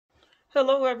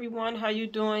Hello everyone, how you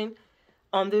doing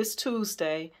on this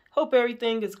Tuesday? Hope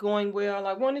everything is going well.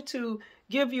 I wanted to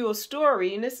give you a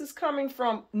story, and this is coming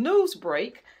from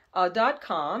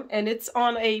newsbreak.com, and it's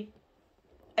on a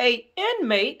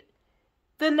inmate.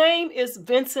 The name is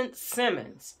Vincent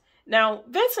Simmons. Now,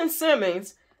 Vincent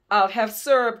Simmons have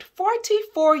served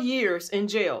 44 years in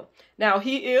jail. Now,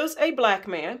 he is a black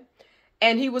man,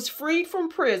 and he was freed from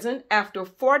prison after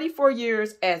 44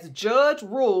 years as judge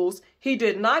rules he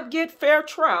did not get fair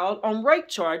trial on rape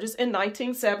charges in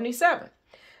 1977.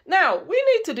 Now, we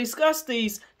need to discuss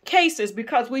these cases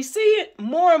because we see it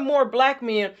more and more black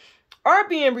men are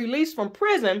being released from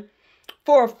prison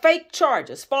for fake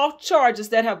charges, false charges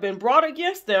that have been brought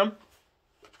against them.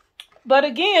 But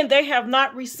again, they have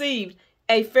not received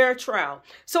a fair trial.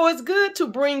 So it's good to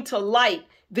bring to light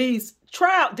these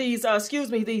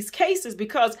cases,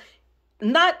 because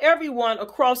not everyone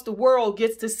across the world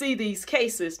gets to see these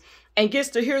cases and gets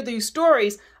to hear these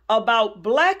stories about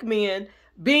black men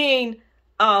being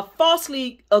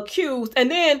falsely accused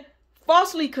and then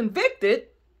falsely convicted,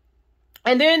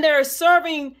 and then they're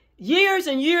serving years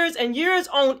and years and years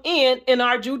on end in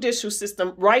our judicial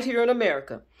system right here in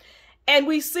America. And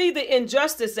we see the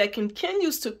injustice that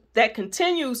continues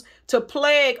to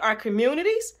plague our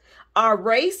communities, our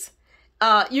race,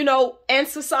 and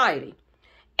society.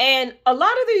 And a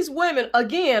lot of these women,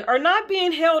 again, are not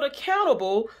being held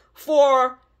accountable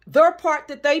for their part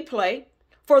that they play,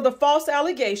 for the false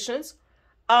allegations,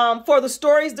 for the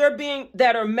stories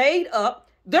that are made up.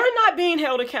 They're not being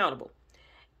held accountable.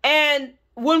 And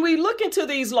when we look into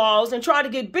these laws and try to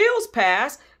get bills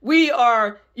passed, we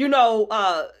are,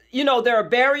 there are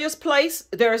barriers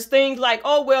placed. There's things like,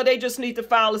 oh, well, they just need to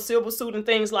file a civil suit and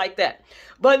things like that.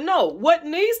 But no, what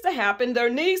needs to happen, there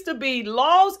needs to be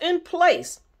laws in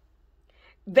place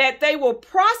that they will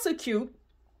prosecute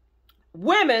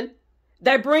women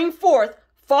that bring forth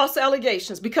false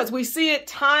allegations, because we see it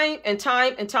time and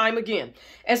time and time again.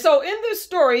 And so in this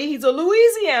story, he's a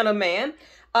Louisiana man.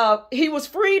 He was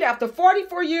freed after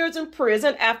 44 years in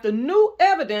prison after new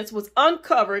evidence was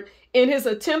uncovered in his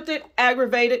attempted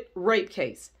aggravated rape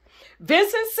case.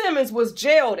 Vincent Simmons was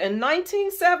jailed in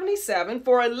 1977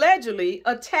 for allegedly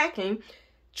attacking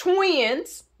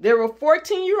twins. There were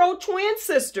 14-year-old twin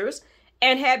sisters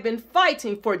and had been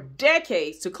fighting for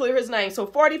decades to clear his name. So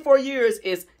 44 years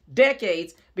is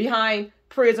decades behind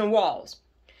prison walls.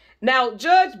 Now,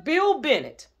 Judge Bill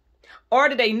Bennett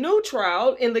ordered a new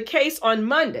trial in the case on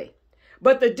Monday,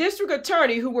 but the district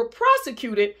attorney who were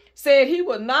prosecuted said he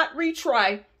would not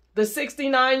retry the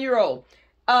 69-year-old.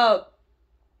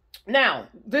 Now,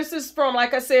 this is from,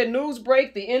 like I said,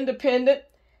 Newsbreak, The Independent,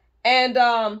 and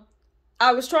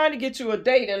I was trying to get you a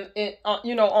date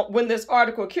when this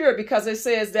article occurred, because it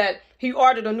says that he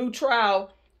ordered a new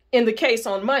trial in the case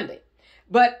on Monday.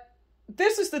 But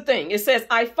this is the thing. It says,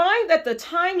 I find that the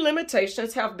time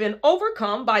limitations have been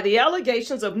overcome by the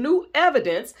allegations of new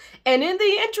evidence and in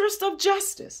the interest of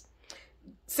justice,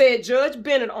 said Judge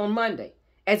Bennett on Monday.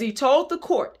 As he told the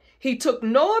court, he took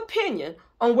no opinion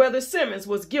on whether Simmons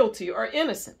was guilty or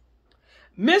innocent.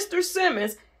 Mr.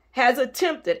 Simmons has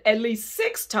attempted at least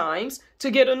 6 times to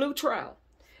get a new trial,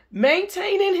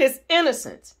 maintaining his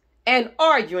innocence and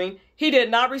arguing he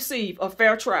did not receive a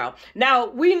fair trial. Now,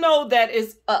 we know that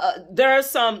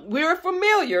we're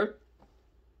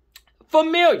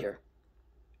familiar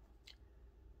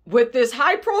with this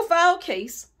high-profile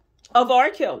case of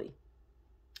R. Kelly.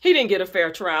 He didn't get a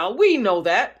fair trial. We know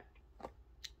that.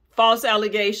 False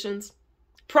allegations.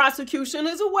 Prosecution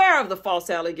is aware of the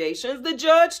false allegations, the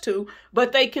judge too,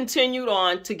 but they continued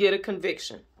on to get a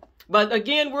conviction. But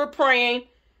again, we're praying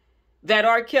that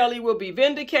R. Kelly will be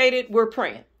vindicated. We're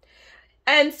praying.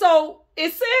 And so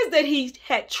it says that he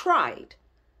had tried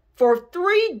for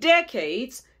 3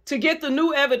 decades to get the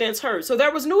new evidence heard. So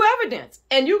there was new evidence.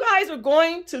 And you guys are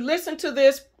going to listen to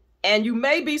this, and you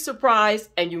may be surprised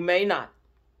and you may not.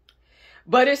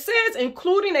 But it says,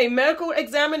 including a medical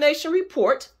examination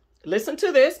report, listen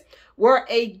to this, where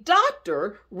a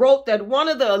doctor wrote that one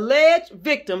of the alleged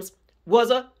victims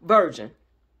was a virgin.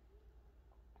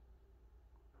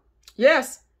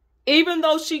 Yes, even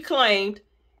though she claimed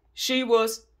she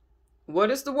was,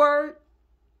 what is the word?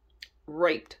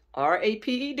 Raped.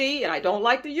 R-A-P-E-D. And I don't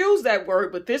like to use that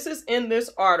word, but this is in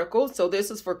this article. So this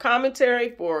is for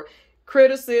commentary, for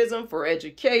criticism, for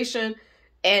education,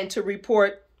 and to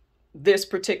report this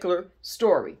particular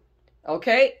story.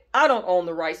 Okay? I don't own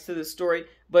the rights to this story,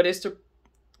 but it's to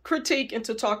critique and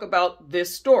to talk about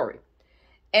this story.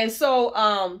 And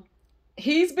so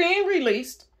he's being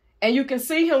released, and you can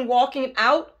see him walking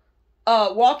out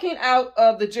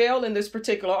of the jail in this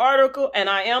particular article. And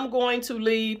I am going to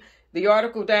leave the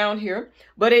article down here,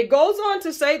 but it goes on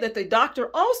to say that the doctor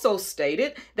also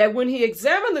stated that when he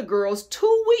examined the girls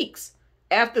 2 weeks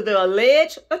after the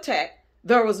alleged attack,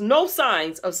 there was no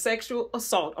signs of sexual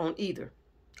assault on either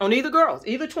girls,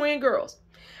 either twin girls.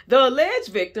 The alleged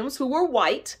victims, who were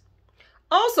white,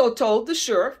 also told the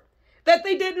sheriff that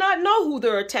they did not know who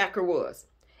their attacker was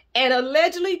and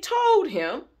allegedly told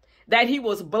him that he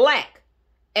was black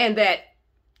and that,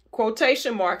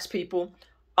 quotation marks, people,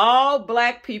 all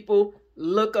black people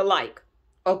look alike,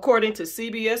 according to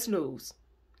CBS News.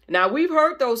 Now, we've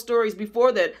heard those stories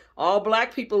before that all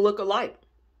black people look alike.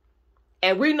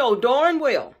 And we know darn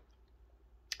well,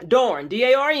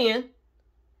 D-A-R-N,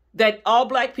 that all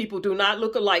black people do not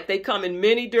look alike. They come in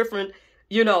many different,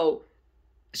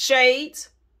 shades.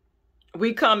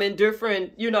 We come in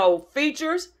different,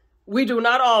 features. We do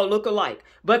not all look alike.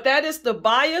 But that is the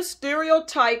biased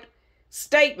stereotype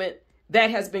statement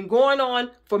that has been going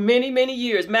on for many, many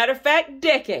years. Matter of fact,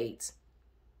 decades.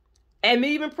 And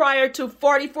even prior to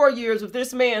 44 years of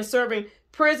this man serving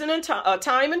prison and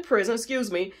time in prison,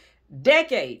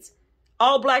 decades.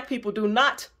 All black people do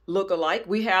not look alike.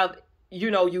 We have,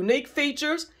 unique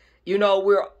features.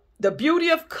 We're the beauty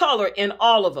of color in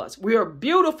all of us. We are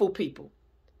beautiful people.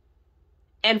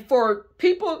 And for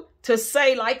people to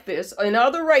say like this in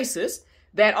other races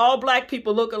that all black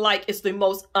people look alike is the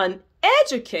most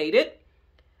uneducated,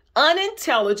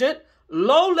 unintelligent,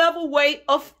 low-level way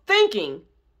of thinking,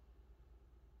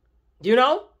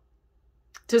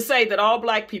 to say that all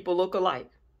black people look alike.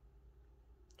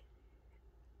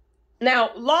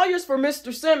 Now, lawyers for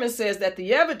Mr. Simmons says that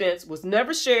the evidence was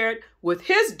never shared with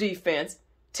his defense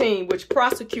team, which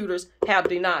prosecutors have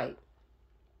denied.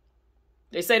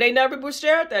 They say they never was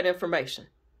shared that information.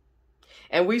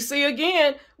 And we see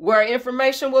again where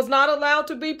information was not allowed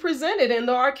to be presented in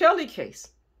the R. Kelly case.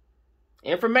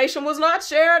 Information was not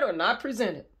shared or not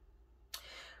presented.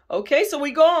 Okay, so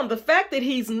we go on. The fact that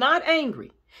he's not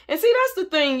angry. And see, that's the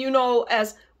thing,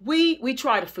 as we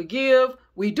try to forgive,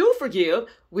 we do forgive,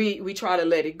 we try to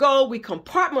let it go, we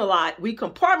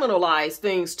compartmentalize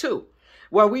things too,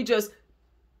 where we just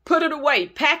put it away,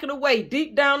 pack it away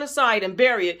deep down inside and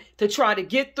bury it to try to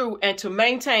get through and to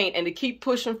maintain and to keep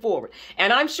pushing forward.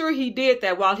 And I'm sure he did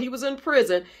that while he was in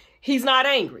prison. He's not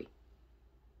angry.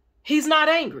 He's not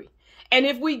angry. And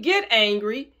if we get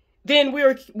angry, then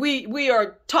we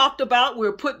are talked about,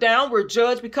 we're put down, we're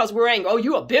judged because we're angry. Oh,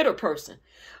 you're a bitter person.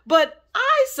 But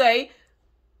I say,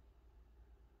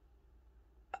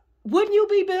 wouldn't you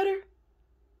be bitter?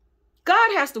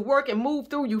 God has to work and move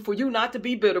through you for you not to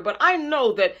be bitter. But I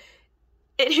know that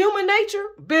in human nature,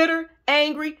 bitter,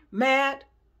 angry, mad,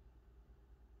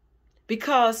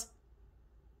 because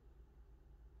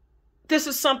this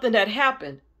is something that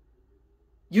happened.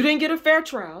 You didn't get a fair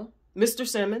trial, Mr.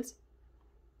 Simmons.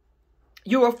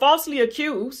 You were falsely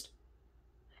accused.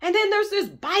 And then there's this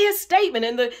biased statement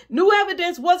and the new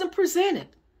evidence wasn't presented.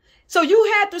 So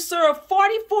you had to serve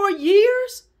 44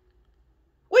 years?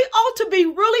 We ought to be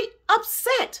really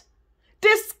upset,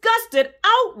 disgusted,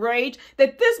 outraged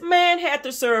that this man had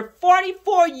to serve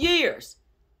 44 years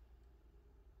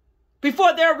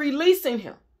before they're releasing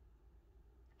him.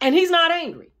 And he's not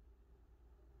angry.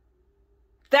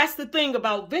 That's the thing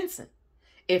about Vincent.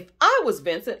 If I was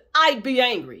Vincent, I'd be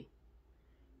angry.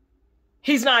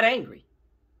 He's not angry.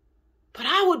 But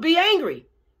I would be angry.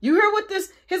 You hear what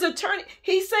his attorney,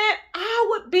 he said, I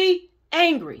would be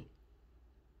angry.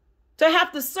 To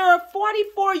have to serve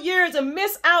 44 years and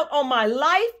miss out on my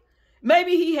life.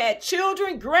 Maybe he had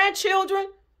children,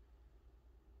 grandchildren,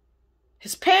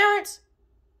 his parents.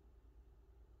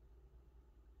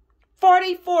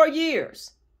 44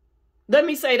 years. Let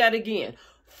me say that again.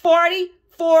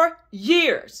 44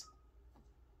 years.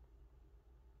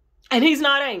 And he's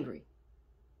not angry.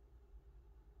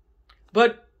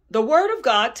 But the word of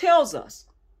God tells us.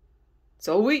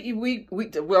 So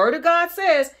the word of God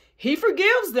says he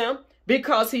forgives them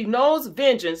because he knows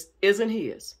vengeance isn't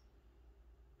his.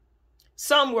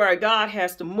 Somewhere God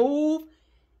has to move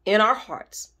in our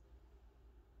hearts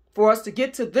for us to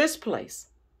get to this place.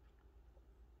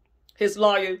 His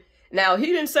lawyer, now he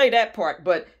didn't say that part,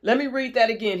 but let me read that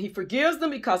again. He forgives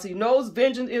them because he knows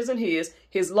vengeance isn't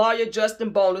his lawyer, Justin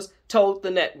Bonus, told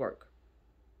the network.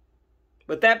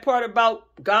 But that part about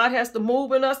God has to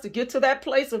move in us to get to that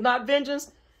place of not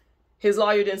vengeance, his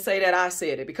lawyer didn't say that, I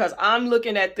said it, because I'm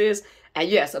looking at this, and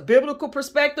yes, a biblical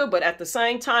perspective, but at the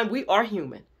same time, we are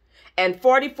human. And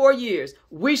 44 years,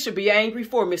 we should be angry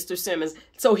for Mr. Simmons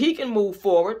so he can move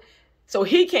forward, So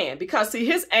he can, because see,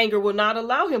 his anger will not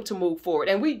allow him to move forward.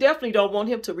 And we definitely don't want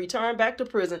him to return back to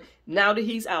prison now that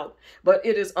he's out. But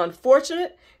it is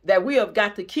unfortunate that we have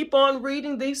got to keep on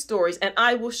reading these stories, and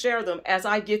I will share them as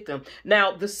I get them.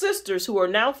 Now, the sisters, who are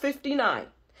now 59,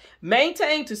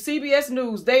 maintain to CBS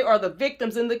News they are the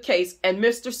victims in the case and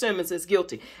Mr. Simmons is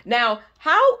guilty. Now,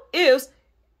 how is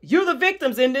you the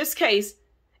victims in this case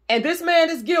and this man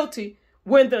is guilty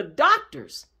when the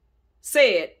doctors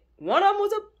said one of them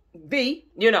was a B,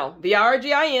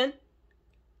 VIRGIN,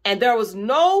 and there was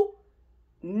no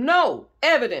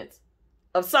evidence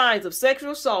of signs of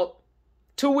sexual assault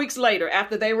 2 weeks later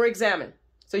after they were examined?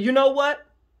 So you know what?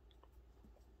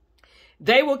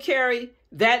 They will carry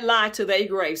that lie to their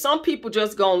grave. Some people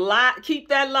just gonna lie, keep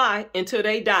that lie until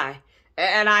they die.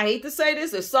 And I hate to say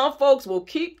this, is some folks will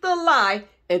keep the lie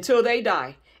until they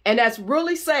die. And that's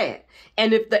really sad.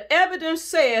 And if the evidence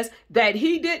says that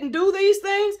he didn't do these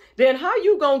things, then how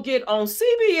you gonna get on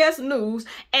CBS News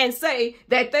and say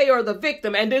that they are the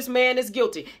victim and this man is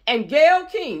guilty? And Gayle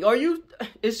King,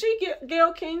 is she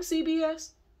Gayle King,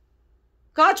 CBS?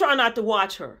 God, try not to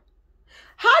watch her.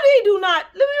 How they do not,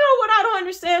 let me know what I don't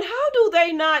understand. How do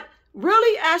they not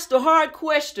really ask the hard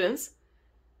questions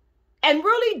and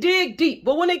really dig deep?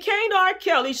 But when it came to R.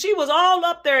 Kelly, she was all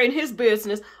up there in his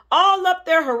business, all up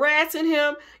there harassing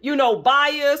him,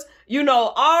 bias,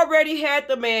 already had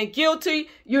the man guilty,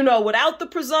 without the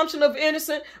presumption of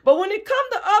innocence. But when it comes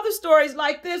to other stories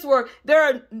like this, where there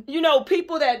are,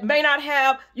 people that may not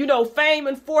have, fame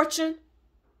and fortune,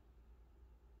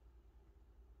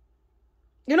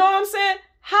 you know what I'm saying?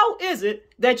 How is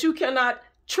it that you cannot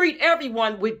treat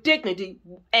everyone with dignity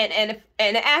and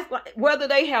ask whether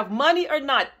they have money or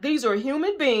not? These are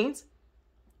human beings.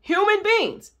 Human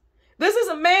beings. This is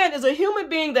a man, is a human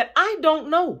being that I don't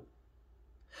know.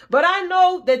 But I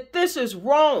know that this is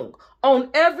wrong on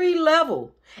every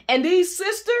level. And these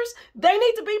sisters, they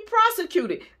need to be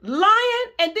prosecuted. Lying,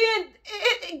 and then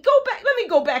let me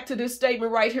go back to this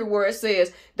statement right here where it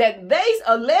says that they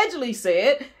allegedly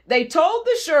said, they told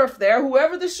the sheriff there,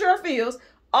 whoever the sheriff is,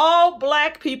 all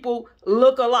black people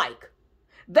look alike.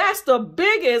 That's the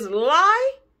biggest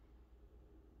lie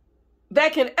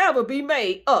that can ever be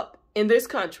made up in this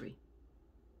country.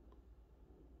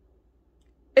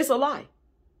 It's a lie.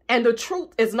 And the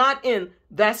truth is not in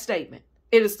that statement.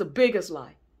 It is the biggest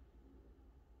lie.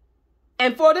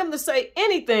 And for them to say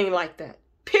anything like that,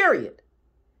 period,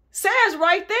 says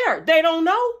right there, they don't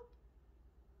know.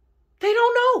 They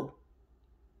don't know.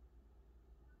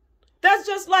 That's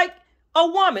just like a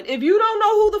woman. If you don't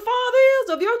know who the father is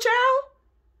of your child,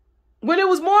 when it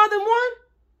was more than one,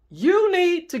 you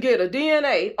need to get a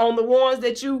DNA on the ones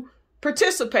that you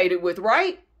participated with,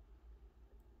 right?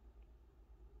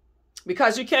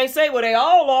 Because you can't say, well, they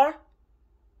all are.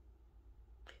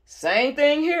 Same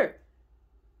thing here.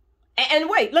 And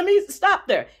wait, let me stop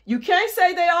there. You can't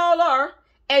say they all are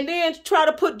and then try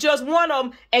to put just one of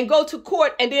them and go to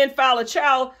court and then file a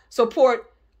child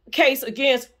support case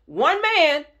against one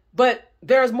man, but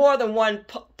there's more than one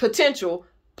potential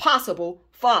possible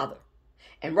father.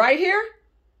 And right here,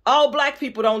 all black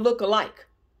people don't look alike.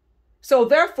 So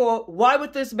therefore, why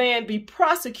would this man be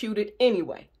prosecuted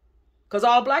anyway? Because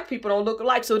all black people don't look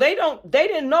alike. So they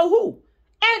didn't know who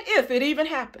and if it even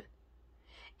happened.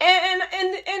 And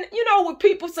with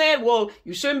people saying, well,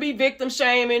 you shouldn't be victim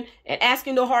shaming and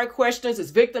asking the hard questions.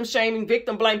 It's victim shaming,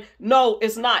 victim blame. No,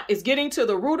 it's not. It's getting to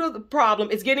the root of the problem.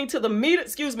 It's getting to the meat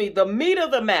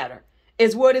of the matter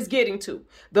is what it's getting to.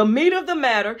 The meat of the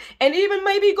matter, and even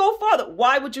maybe go further.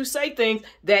 Why would you say things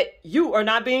that you are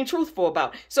not being truthful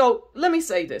about? So let me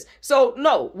say this. So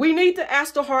no, we need to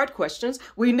ask the hard questions.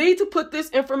 We need to put this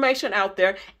information out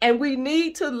there, and we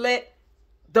need to let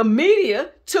the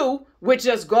media too, which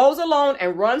just goes along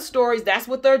and runs stories. That's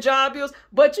what their job is.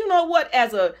 But you know what?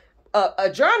 As a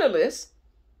journalist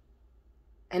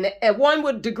and one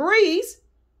with degrees,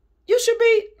 you should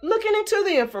be looking into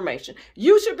the information.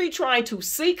 You should be trying to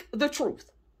seek the truth.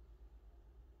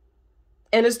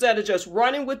 And instead of just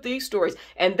running with these stories.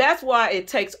 And that's why it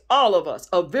takes all of us,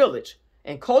 a village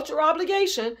and cultural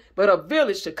obligation, but a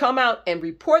village to come out and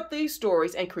report these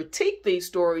stories and critique these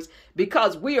stories,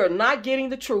 because we are not getting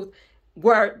the truth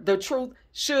where the truth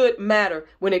should matter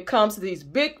when it comes to these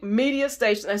big media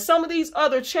stations and some of these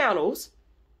other channels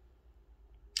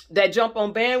that jump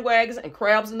on bandwagons and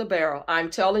crabs in the barrel. I'm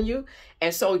telling you.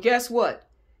 And so guess what?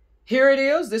 Here it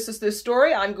is. This is this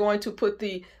story. I'm going to put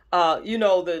the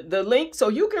link so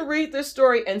you can read this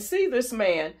story and see this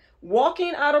man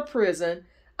walking out of prison,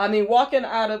 walking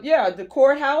out of, the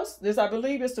courthouse. I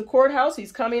believe it's the courthouse.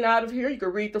 He's coming out of here. You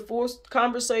can read the full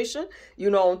conversation,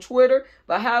 on Twitter.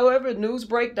 But however,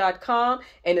 newsbreak.com,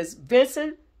 and it's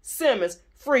Vincent Simmons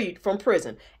freed from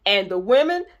prison. And the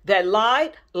women that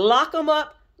lied, lock them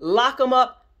up, lock them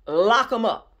up, lock them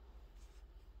up.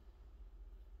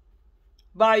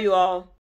 Bye, you all.